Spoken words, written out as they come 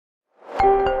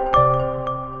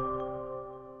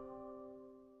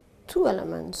two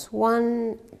elements.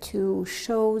 One, to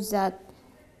show that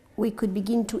we could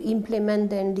begin to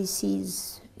implement the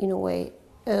NDCs in a way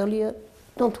earlier.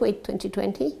 Don't wait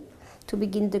 2020 to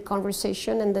begin the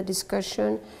conversation and the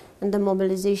discussion and the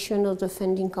mobilization of the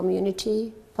funding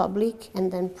community, public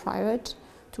and then private,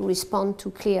 to respond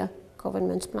to clear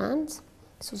government plans.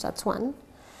 So that's one.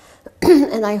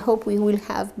 And I hope we will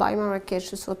have by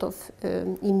Marrakesh a sort of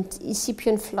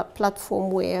incipient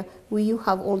platform where you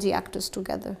have all the actors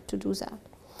together to do that.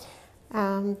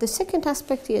 The second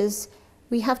aspect is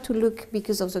we have to look,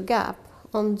 because of the gap,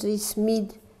 on these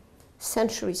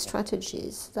mid-century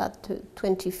strategies, that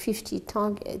 2050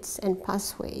 targets and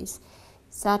pathways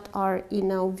that are,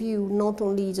 in our view, not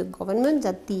only the government,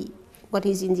 what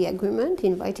is in the agreement,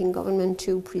 inviting government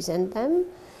to present them,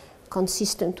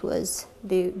 consistent with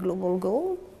the global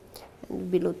goal, and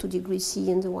below 2 degrees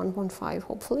C and the 1.5,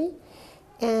 hopefully.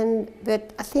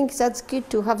 But I think that's good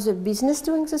to have the business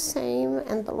doing the same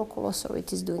and the local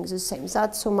authorities doing the same.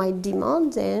 So my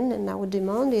demand then, and our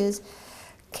demand is,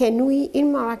 can we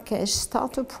in Marrakesh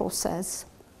start a process,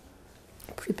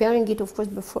 preparing it of course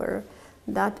before,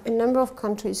 that a number of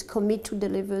countries commit to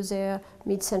deliver their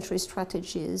mid-century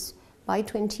strategies by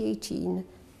 2018,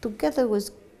 together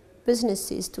with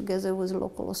businesses, together with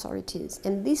local authorities.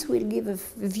 And this will give a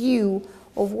view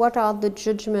of what are the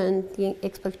judgment, the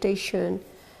expectation,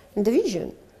 and the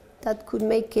vision that could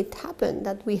make it happen,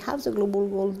 that we have the global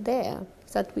goal there,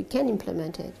 that we can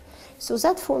implement it. So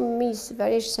that for me is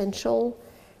very essential.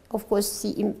 Of course,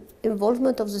 the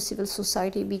involvement of the civil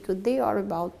society, because they are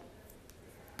about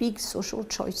big social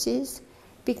choices,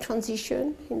 big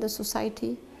transition in the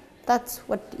society. That's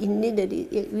what is needed,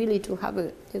 really, to have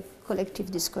a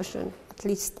collective discussion, at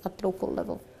least at local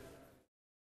level.